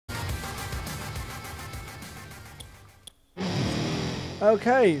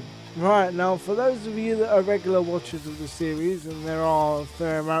Okay, right, now for those of you that are regular watchers of the series, and there are a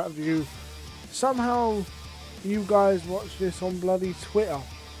fair amount of you, somehow you guys watch this on bloody Twitter,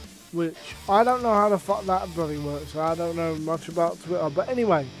 which I don't know how the fuck that bloody works. I don't know much about Twitter, but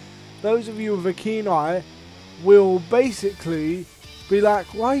anyway, those of you with a keen eye will basically be like,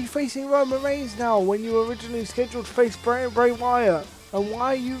 why are you facing Roman Reigns now when you were originally scheduled to face Bray Wyatt? And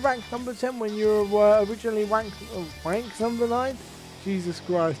why are you ranked number 10 when you were originally ranked number 9? Jesus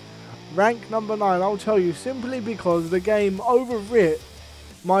Christ. Rank number 9, I'll tell you, simply because the game overwrit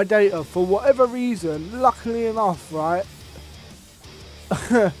my data for whatever reason. Luckily enough, right?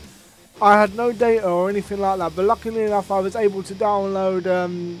 I had no data or anything like that, but luckily enough I was able to download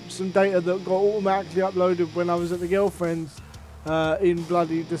some data that got automatically uploaded when I was at the girlfriend's in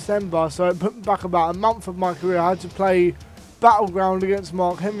bloody December. So it put back about a month of my career. I had to play Battleground against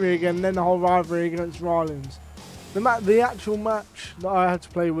Mark Henry again, and then the whole rivalry against Rollins. The actual match that I had to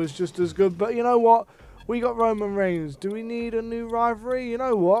play was just as good, but you know what? We got Roman Reigns. Do we need a new rivalry? You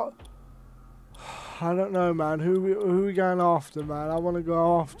know what? I don't know, man. Who we going after, man? I want to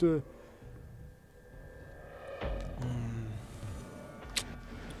go after...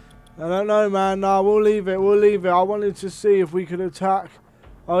 I don't know, man. No, we'll leave it. We'll leave it. I wanted to see if we could attack...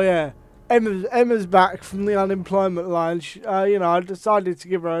 Oh, yeah. Emma's back from the unemployment line. You know, I decided to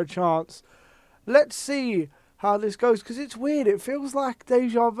give her a chance. Let's see how this goes, because it's weird. It feels like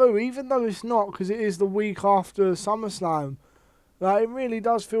deja vu, even though it's not, because it is the week after SummerSlam. Like, it really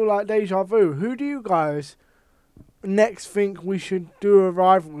does feel like deja vu. Who do you guys next think we should do a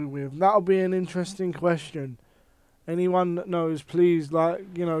rivalry with? That'll be an interesting question. Anyone that knows, please, like,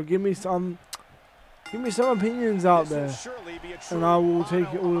 you know, give me some opinions out there, and I will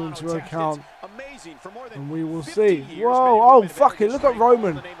take it all into account, and we will see. Whoa, oh fuck it, look at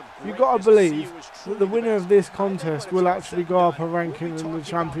Roman. You gotta believe that the winner of this contest will actually go up a ranking in the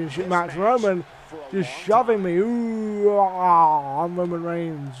championship match. Roman just shoving me. Ooh, I'm Roman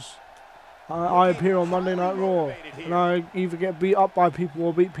Reigns. I appear on Monday Night Raw, and I either get beat up by people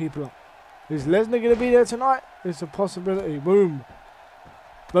or beat people up. Is Lesnar gonna be there tonight? It's a possibility. Boom.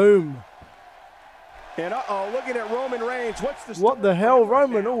 Boom. And looking at Roman Reigns. What the hell,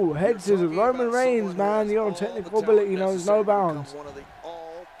 Roman? Oh, head scissors. Roman Reigns, man. Your technical ability knows no bounds.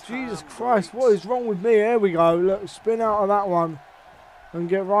 Jesus Christ, what is wrong with me? There we go. Look, spin out of that one and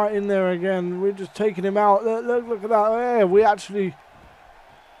get right in there again. We're just taking him out. Look at that. Yeah, we actually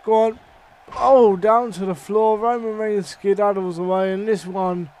go on. Oh, down to the floor. Roman Reigns skedaddles away, and this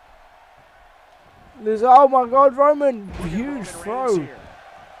one. Oh my God, Roman! Huge throw.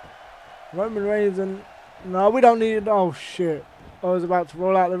 Roman Reigns and... No, we don't need it. Oh, shit. I was about to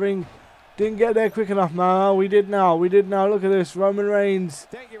roll out the ring. Didn't get there quick enough, man. Oh, we did now. We did now. Look at this. Roman Reigns.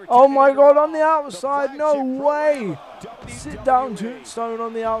 Oh, my God. On the outside. No way. Sit down, Tombstone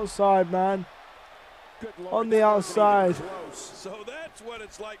on the outside, man. On the outside.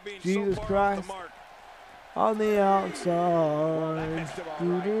 Jesus Christ. On the outside.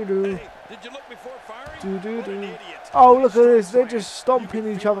 Do-do-do. Do-do-do. Oh, look at this. They're just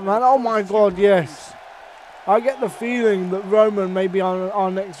stomping each other, man. Oh, my God, yes. I get the feeling that Roman may be on our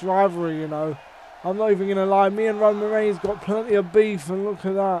next rivalry, you know. I'm not even going to lie. Me and Roman Reigns got plenty of beef, and look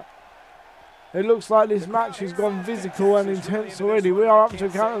at that. It looks like this match has gone physical and intense already. We are up to a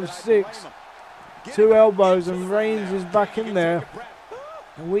count of 6. 2 elbows, and Reigns is back in there.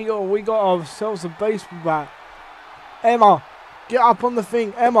 And we got ourselves a baseball bat. Emma, get up on the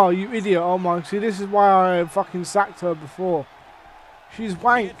thing. Emma, you idiot. Oh my, see, this is why I fucking sacked her before. She's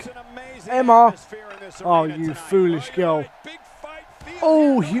wank. Emma. Oh, you foolish girl.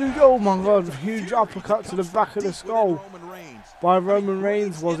 Oh, huge. Oh my God. Huge uppercut to the back of the skull. By Roman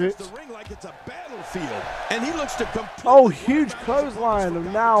Reigns, was it? Oh, huge clothesline.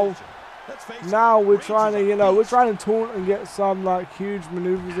 And now we're trying to, you know, we're trying to taunt and get some like huge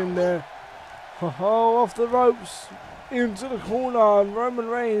maneuvers in there. Oh, off the ropes. Into the corner. And Roman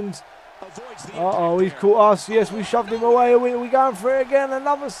Reigns. Uh-oh, he's caught us. Yes, we shoved him away. We're going for it again.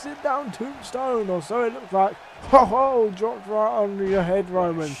 Another sit-down tombstone, or so it looks like. Oh, dropped right under your head,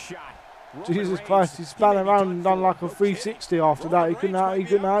 Roman. Jesus Christ, he span around and done like a 360 after that. He couldn't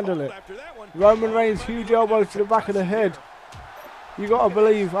handle it. Roman Reigns, huge elbow to the back of the head. You got to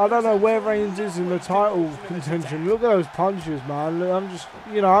believe, I don't know where Reigns is in the title contention. Look at those punches, man.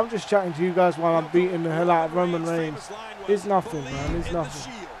 I'm just chatting to you guys while I'm beating the hell out of Roman Reigns. It's nothing, man. It's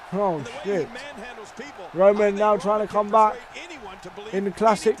nothing. Oh, shit. Roman now trying to come back in the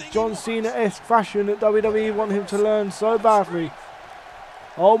classic John Cena-esque fashion that WWE want him to learn so badly.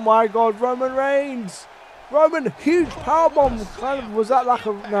 Oh, my God. Roman Reigns. Roman, huge powerbomb. Kind of, was that like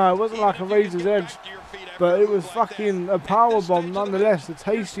a... No, it wasn't like a razor's edge. but it was fucking a power bomb nonetheless, a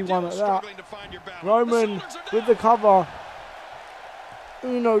tasty one at that. Roman with the cover.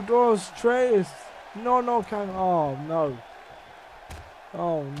 Uno, dos, tres. No, can. Oh no.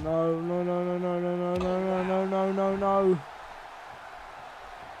 Oh no, no, no, no, no, no, no, no, no, no, no, no.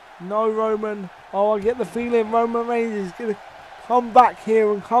 No, Roman. Oh, I get the feeling Roman Reigns is going to come back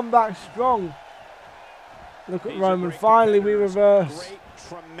here and come back strong. Look at Roman. Finally, we reverse.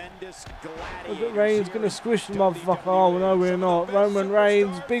 Look at Reigns going to squish the motherfucker. Oh, no, we're not. Roman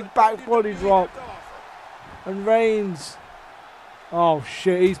Reigns. Big back body drop. And Reigns. Oh,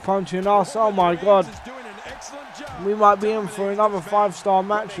 shit. He's punching us. Oh, my God. We might be in for another 5-star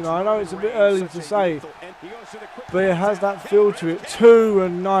match, you know. I know it's a bit early to say, but it has that feel to it. Two,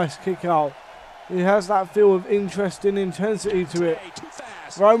 and nice kick out. It has that feel of interest and intensity to it.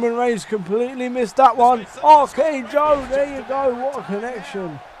 Roman Reigns completely missed that one. Okay, Joe, there you go. What a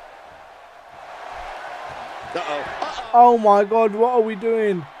connection. Oh my God, what are we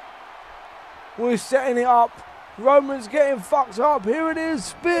doing? We're setting it up. Roman's getting fucked up. Here it is.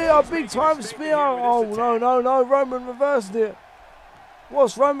 Spear. Big time spear. Oh, no, no, no. Roman reversed it.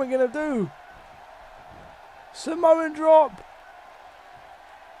 What's Roman going to do? Samoan drop.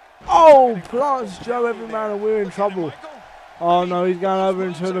 Oh, plants Joe, every man, and we're in trouble. Oh, no, he's going over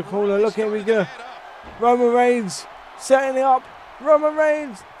into the corner. Look at him. He's going to... Roman Reigns setting it up. Roman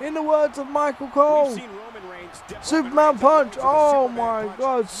Reigns, in the words of Michael Cole. Superman punch. Oh, my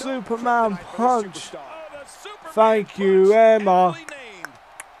God. Superman punch. Thank you, Emma.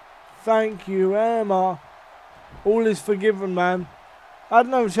 Thank you, Emma. All is forgiven, man. I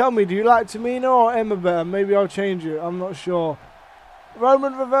don't know, tell me, do you like Tamina or Emma better? Maybe I'll change it, I'm not sure.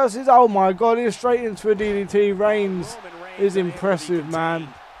 Roman reverses. Oh my God, he's straight into a DDT. Reigns is impressive, man.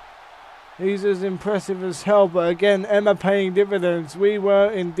 He's as impressive as hell, but again, Emma paying dividends. We were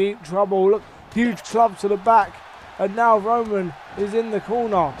in deep trouble. Look, huge club to the back. And now Roman is in the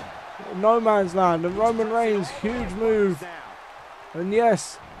corner. No man's land, and Roman Reigns, huge move. And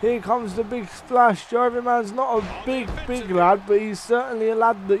yes, here comes the big splash. Joe Everyman's not a big lad, but he's certainly a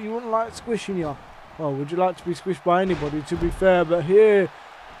lad that you wouldn't like squishing you. Well, would you like to be squished by anybody, to be fair? But here,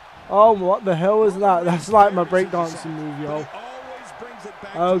 oh, what the hell is that? That's like my breakdancing move, yo.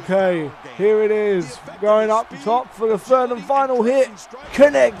 Okay, here it is, going up top for the third and final hit,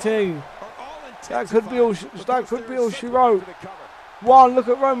 connecting. That could be all she wrote. One, look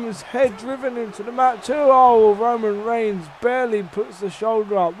at Roman's head driven into the mat. Two, oh, Roman Reigns barely puts the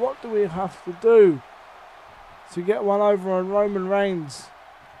shoulder up. What do we have to do to get one over on Roman Reigns?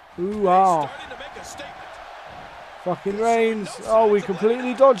 Ooh, ah. Fucking Reigns. Oh, we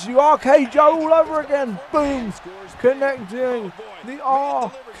completely dodged you. RK Joe all over again. Boom. Connecting the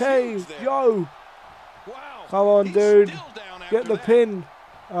RK Joe. Come on, dude. Get the pin.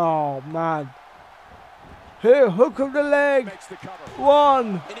 Oh, man. Here, hook of the leg.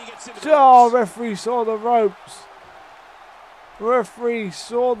 One. Oh, referee saw the ropes. Referee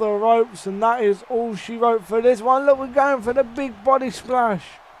saw the ropes, and that is all she wrote for this one. Look, we're going for the big body splash.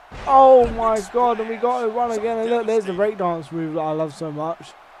 Oh my God, and we got it one again. And look, there's the breakdance move that I love so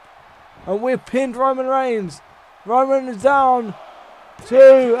much. And we're pinned Roman Reigns. Roman is down.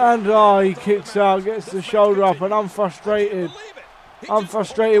 Two, and oh, he kicks out, gets the shoulder up, and I'm frustrated. I'm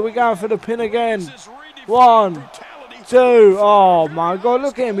frustrated. We're going for the pin again. One, two. Oh my God,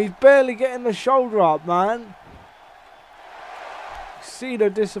 look at him. He's barely getting the shoulder up, man. See the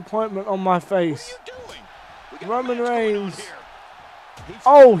disappointment on my face. Roman Reigns.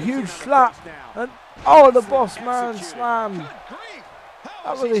 Oh, huge slap. And oh, the boss man slam.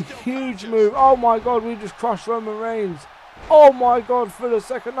 That was a huge move. Oh my God, we just crushed Roman Reigns. Oh my God, for the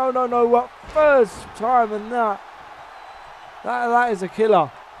second. No. What first time in that? That is a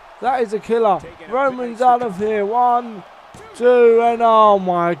killer. That is a killer. Roman's out of here. One, two, and oh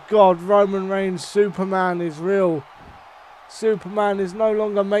my God, Roman Reigns, Superman is real. Superman is no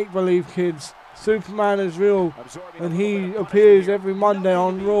longer make-believe, kids. Superman is real, and he appears every Monday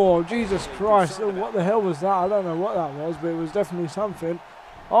on Raw. Jesus Christ, oh, what the hell was that? I don't know what that was, but it was definitely something.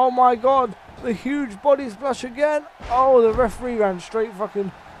 Oh my God, the huge body splash again. Oh, the referee ran straight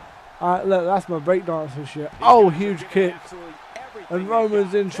fucking... look, that's my breakdancer shit. Oh, huge kick. And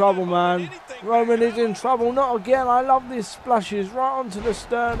Roman's in trouble, man. Roman is in trouble. Not again. I love these splashes right onto the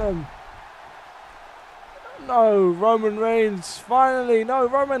sternum. No, Roman Reigns. Finally. No,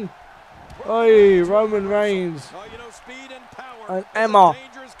 Roman. Oi, Roman Reigns. And Emma.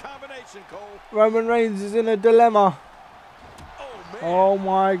 Roman Reigns is in a dilemma. Oh,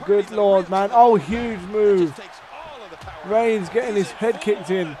 my good Lord, man. Oh, huge move. Reigns getting his head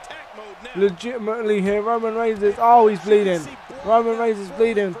kicked in. Legitimately here. Roman Reigns is... Oh, he's bleeding. Roman Reigns is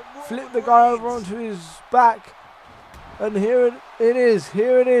bleeding. flip the guy over onto his back. And here it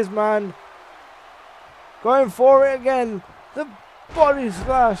is, man. Going for it again. The body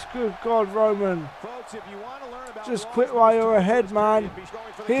slash, good God, Roman. Folks, if you want to learn about Just quit while you're ahead, man.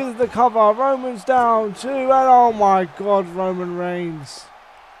 Here's the cover. Roman's down 2, and oh my God, Roman Reigns.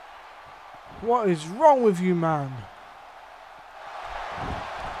 What is wrong with you, man?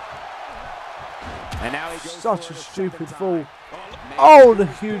 And now he goes Such a for it stupid second fall. time. Oh, the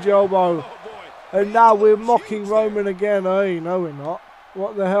huge elbow. Oh, boy. And now we're mocking Roman again. Hey, no, we're not.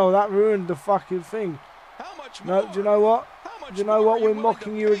 What the hell? That ruined the fucking thing. How much No, more? do you know what? How much Do you know more what? are We're willing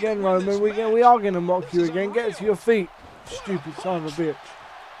mocking to you pay again, to win Roman. this We match? are going to mock This you is again. Get to unreal. your feet. Stupid son of a bitch.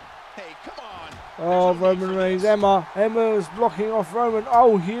 Hey, come on. Oh, There's no need Roman for Reigns. this. Emma's blocking off Roman.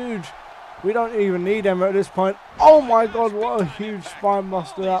 Oh, huge. We don't even need Emma at this point. Oh my God, what a huge spine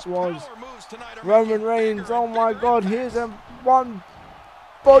buster that was. Power moves tonight are Roman making Reigns. bigger Oh and my bigger God, impacts. here's a one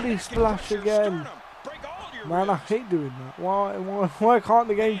body This can splash crush your again. sternum, break all your Man, I ribs. hate doing that. Why can't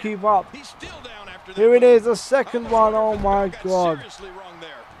the game keep up? He's still down after that Here it move. is, the second I one. almost Oh wonder my if the bell got God. seriously wrong there.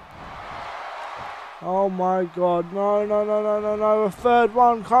 Oh my God. No. A third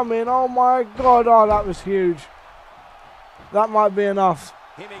one coming. Oh my God. Oh, that was huge. That might be enough.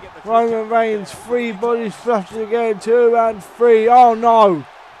 He may get the Roman count right Reigns, there. 3 body splashes again. 2 and 3. Oh no.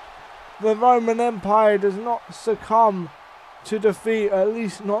 The Roman Empire does not succumb to defeat, at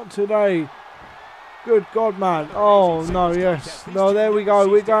least not today. Good God, man. Oh no, yes. No, there we go.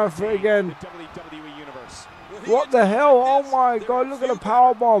 We're going for it again. The WWE Universe. What the hell? Oh my God, look at the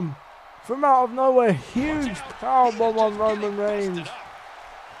power bomb. From out of nowhere, huge power bomb on Roman Reigns.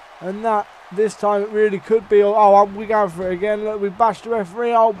 And that, this time it really could be. Oh, we're going for it again. Look, we bashed the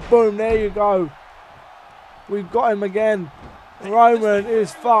referee. Oh, boom, there you go. We've got him again. Roman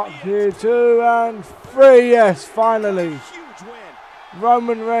is fucked here. 2 and 3. Yes, finally. Huge win.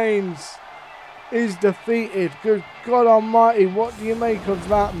 Roman Reigns is defeated. Good God almighty, what do you make of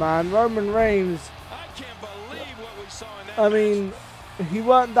that, man? Roman Reigns, I can't believe what we saw in that I match. mean, he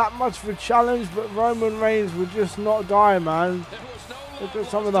weren't that much of a challenge, but Roman Reigns would just not die, man. There was no Look love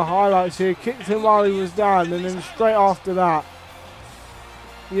at some of lost the in highlights here. Kicked him while he was down, and then straight after that,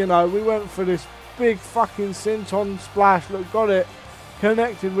 you know, we went for this big fucking senton splash. Look, got it,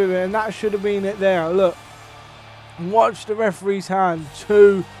 connected with it, and that should have been it there. Look, watch the referee's hand.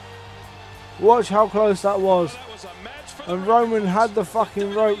 2. Watch how close that was. That was a match for the And Roman records. had the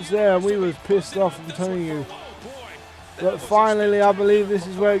fucking ropes there, and we was pissed off, I'm telling you. Oh, boy. That But was a finally, I believe this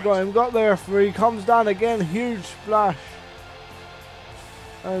is where it got performance. him. Got the referee, comes down again, huge splash.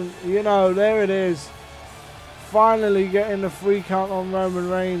 And, you know, there it is. Finally getting the 3 count on Roman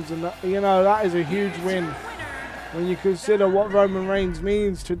Reigns. And, you know, that is a huge win when you consider what Roman Reigns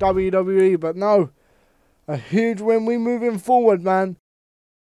means to WWE. But no, a huge win. We moving forward, man.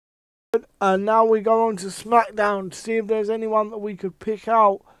 And now we go on to SmackDown to see if there's anyone that we could pick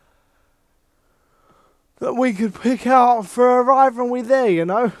out. For a rivalry there, you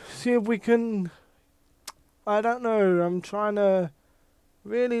know. See if we can, I don't know, I'm trying to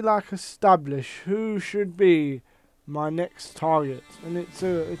really establish who should be my next target. And it's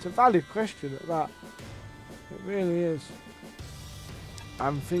a valid question at that. It really is.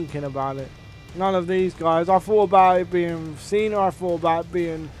 I'm thinking about it. None of these guys. I thought about it being Cena, I thought about it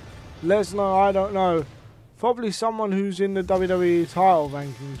being Lesnar, I don't know. Probably someone who's in the WWE title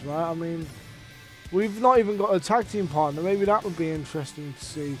rankings, right? I mean, we've not even got a tag team partner. Maybe that would be interesting to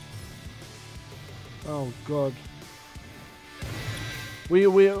see. Oh God. We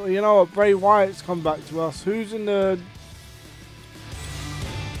you know what? Bray Wyatt's come back to us. Who's in the?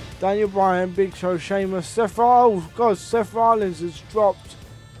 Daniel Bryan, Big Show, Sheamus, Seth. Oh God, Seth Rollins has dropped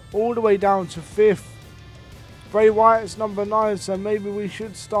all the way down to 5th. Bray Wyatt's number 9, so maybe we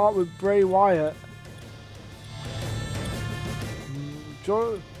should start with Bray Wyatt.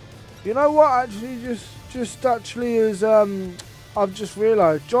 You know what? Actually, just actually is I've just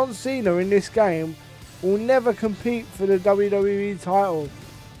realised John Cena in this game will never compete for the WWE title.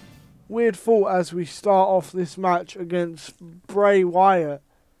 Weird thought as we start off this match against Bray Wyatt.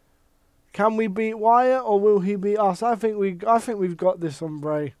 Can we beat Wyatt or will he beat us? I think we've got this on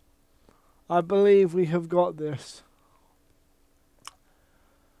Bray. I believe we have got this.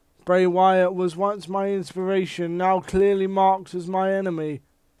 Bray Wyatt was once my inspiration, now clearly marked as my enemy.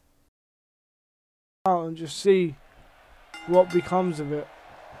 Out and just see what becomes of it.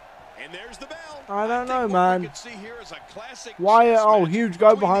 And there's the bell. I don't know, think what we man. could see here is a classic Wyatt, chess oh, match huge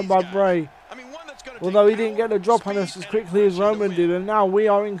go between behind these by guys. Bray. I mean, one that's gonna Although he take didn't power, get the drop on us speed, as and quickly as aggression to Roman win. did, and now we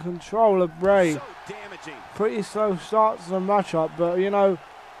are in control of Bray. So damaging. Pretty slow start to the matchup, but you know,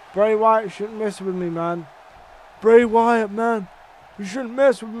 Bray Wyatt shouldn't mess with me, man. Bray Wyatt, man. You shouldn't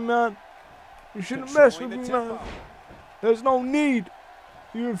mess with me, man. You shouldn't mess with me, man. There's no need.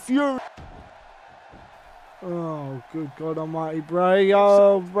 You're infuriating. Oh, good God almighty, Bray.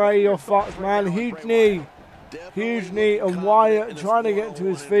 Oh, Bray, you're fucked, man. Huge knee. Huge knee. And Wyatt trying to get to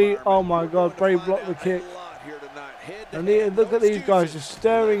his feet. Oh, my God. Bray blocked the kick. And look at these guys just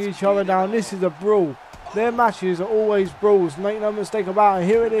staring each other down. This is a brawl. Their matches are always brawls. Make no mistake about it.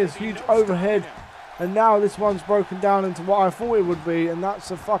 Here it is. Huge overhead. And now this one's broken down into what I thought it would be. And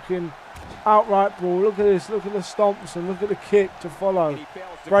that's a fucking outright brawl. Look at this. Look at the stomps and look at the kick to follow.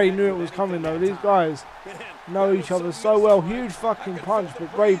 Bray knew it was coming though. These guys know each other so well. Huge fucking punch,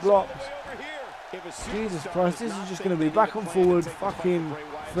 but Bray blocks. Jesus Christ, this is just going to be back and forward, fucking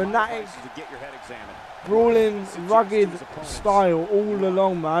fanatic, brawling, rugged style all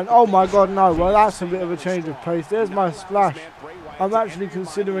along, man. Oh my God, no. Well, that's a bit of a change of pace. There's my splash. I'm actually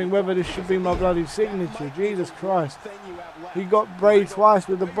considering whether this should be my bloody signature. Jesus Christ. He got Bray twice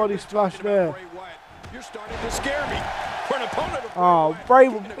with the body splash there. You're starting to scare me. For an opponent of Oh,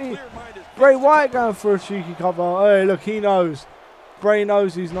 Bray Wyatt going for a cheeky cover. Hey, look, he knows. Bray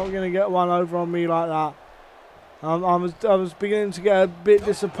knows he's not going to get one over on me like that. I was beginning to get a bit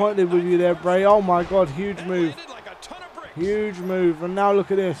disappointed with you there, Bray. Oh my God, huge move. Huge move. And now look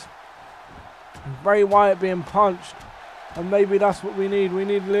at this. Bray Wyatt being punched. And maybe that's what we need. We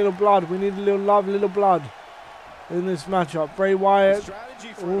need a little blood. We need a little love, little blood in this matchup. Bray Wyatt,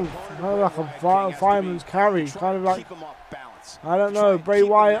 ooh, kind of like a fireman's carry. Kind of like, I don't know. Bray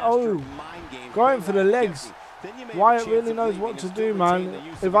Wyatt, oh, going for the legs. Wyatt really knows what to do, man.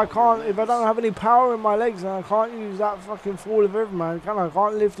 If I don't have any power in my legs, then I can't use that fucking fall of river, man. Can I?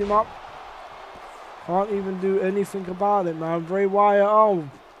 Can't lift him up. Can't even do anything about it, man. Bray Wyatt, oh,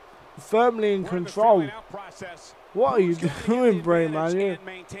 firmly in control. What are you doing, Bray, man? You're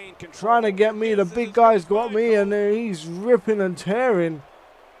trying to get me. The big guy's got me, and he's ripping and tearing.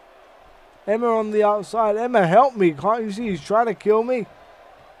 Emma on the outside. Emma, help me. Can't you see he's trying to kill me?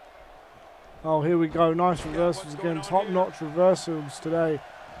 Oh, here we go. Nice reversals again. Top-notch reversals today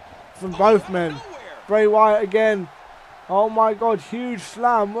from both men. Bray Wyatt again. Oh, my God. Huge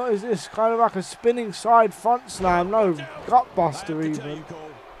slam. What is this? Kind of like a spinning side front slam. No, gut buster even.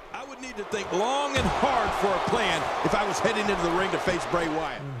 Need to think long and hard for a plan if I was heading into the ring to face Bray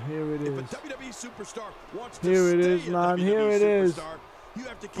Wyatt. And here it is. If a WWE superstar wants here to it is, stay man. a WWE Here it is. you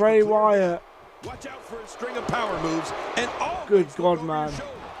have to keep Bray Wyatt. Watch out for a string of power moves and all. Good God, man.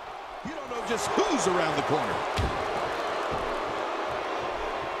 You don't know just who's around the corner.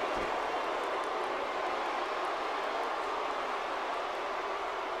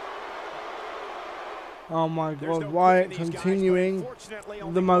 Oh my God, Wyatt continuing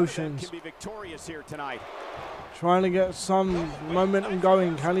the motions. Trying to get some momentum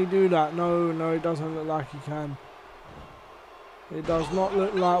going. Can he do that? No, no, it doesn't look like he can. It does not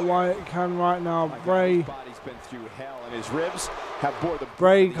look like Wyatt can right now. Bray.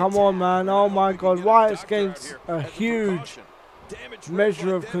 Bray, come on, man. Oh my God, Wyatt's gained a huge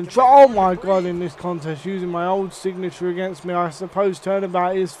measure of control. Oh my God, in this contest, using my old signature against me. I suppose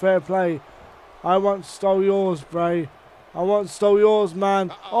turnabout is fair play. I once stole yours, Bray. I once stole yours,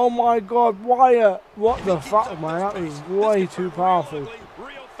 man. Oh my God, Wyatt. What the fuck, man? That is way too powerful.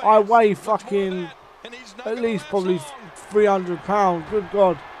 I weigh fucking at least probably 300 pounds. Good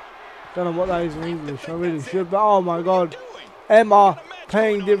God. Don't know what that is in English. I really should. But oh my God. Emma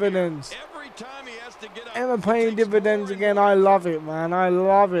paying dividends. Emma paying dividends again. I love it, man. I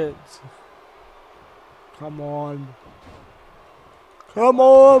love it. Come on. Come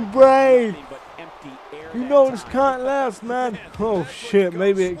on, Bray. You know this can't last, man. Oh shit,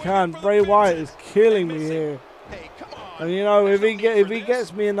 maybe it can. Bray Wyatt is killing me here. And you know, if he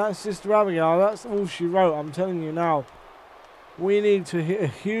gets me in that Sister Abigail, that's all she wrote. I'm telling you now. We need to hit a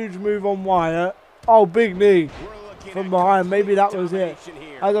huge move on Wyatt. Oh, big knee from behind. Maybe that was it.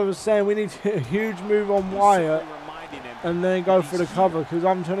 As I was saying, we need to hit a huge move on Wyatt and then go for the cover. Because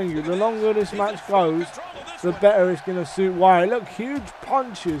I'm telling you, the longer this match goes, the better it's going to suit Wyatt. Look, huge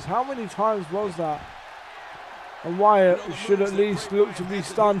punches. How many times was that? And Wyatt should at least look to be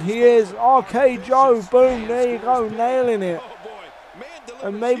stunned. He is. RK Joe. Boom. There you go. Nailing it.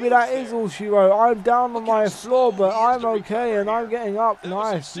 And maybe that is all she wrote. I'm down on my floor, but I'm okay and I'm getting up.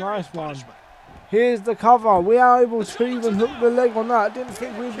 Nice. Nice one. Here's the cover. We are able to even hook the leg on that. I didn't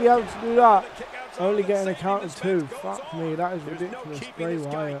think we'd be able to do that. Only getting a count of 2. Fuck me. That is ridiculous. Bray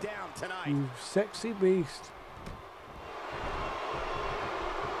Wyatt. You sexy beast.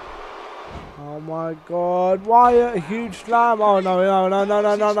 Oh my God, Wyatt, a huge slam. Oh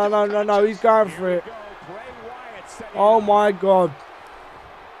no, he's going for it. Oh my God.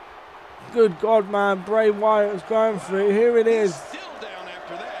 Good God, man, Bray Wyatt is going for it. Here it is.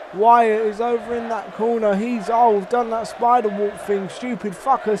 Wyatt is over in that corner. He's done that spider walk thing. Stupid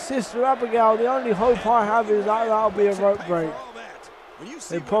fucker. Sister Abigail, the only hope I have is that that'll be a rope break.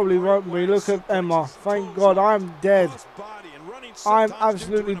 It probably won't be. Look at Emma. Thank God, I'm dead. I'm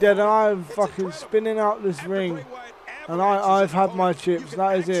absolutely dead, and I'm fucking spinning out this ring. And I've had my chips.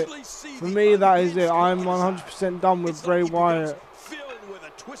 That is it. For me, that is it. I'm 100% done with Bray Wyatt.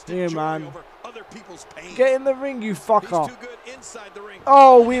 Here, man. Get in the ring, you fucker.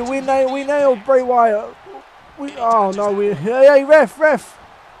 Oh, we nailed Bray Wyatt. Hey, ref.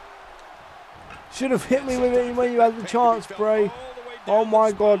 Should have hit me with it when you had the chance, Bray. Oh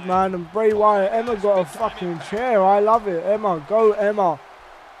my God, man. And Bray Wyatt, Emma got a fucking chair. I love it. Emma, go Emma.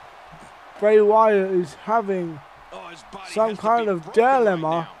 Bray Wyatt is having some kind of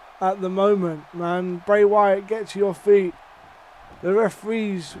dilemma at the moment, man. Bray Wyatt, get to your feet. The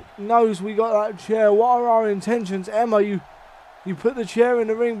referees knows we got that chair. What are our intentions? Emma, you put the chair in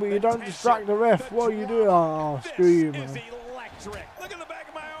the ring, but you don't distract the ref. What are you doing? Oh, screw you, man.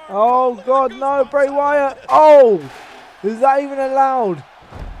 Oh, God, no, Bray Wyatt. Oh, is that even allowed?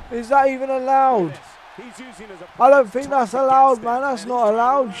 Is that even allowed? I don't think that's allowed, man. That's not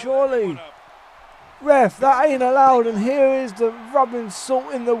allowed, surely. Ref, that ain't allowed, and here is the rubbing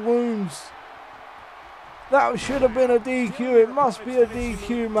salt in the wounds. That should have been a DQ. It must be a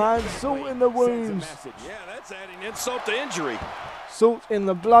DQ, man. Salt in the wounds. Yeah, that's adding insult to injury. Salt in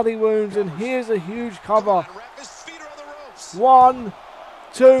the bloody wounds, and here's a huge cover. 1,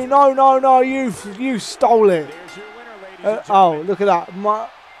 2, no, you stole it. Oh, look at that.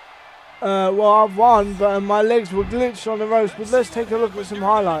 Well, I've won, but my legs were glitched on the ropes. But let's take a look at some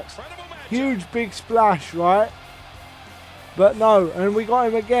highlights. Huge big splash, right? But no, and we got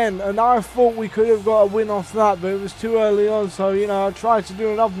him again, and I thought we could have got a win off that, but it was too early on, so, you know, I tried to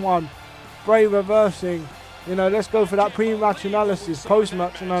do another one. Bray reversing. You know, let's go for that pre-match analysis,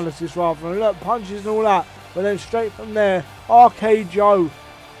 post-match analysis rather, and look, punches and all that, but then straight from there, RK Joe.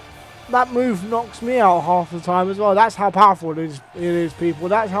 That move knocks me out half the time as well. That's how powerful it is, people.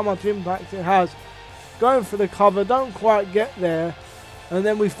 That's how much impact it has. Going for the cover, don't quite get there, and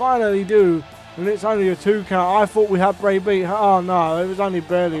then we finally do. And it's only a 2 count. I thought we had Bray beat. Oh no, it was only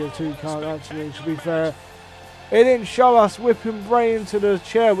barely a 2 count actually, to be fair. It didn't show us whipping Bray into the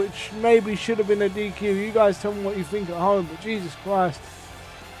chair, which maybe should have been a DQ. You guys tell me what you think at home, but Jesus Christ.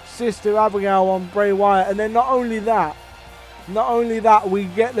 Sister Abigail on Bray Wyatt. And then not only that, we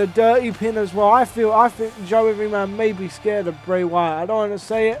get the dirty pin as well. I think Joe Everyman may be scared of Bray Wyatt. I don't want to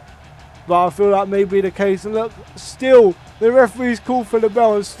say it, but I feel that may be the case. And look, still, the referee's called for the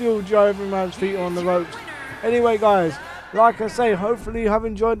bell, and still Joe Everyman's feet are on the ropes. Anyway, guys, like I say, hopefully you have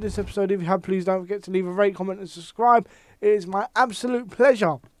enjoyed this episode. If you have, please don't forget to leave a rate, comment, and subscribe. It is my absolute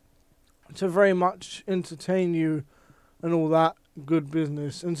pleasure to very much entertain you and all that good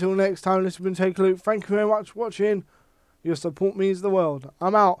business. Until next time, this has been Take a Look. Thank you very much for watching. Your support means the world.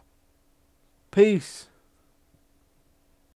 I'm out. Peace.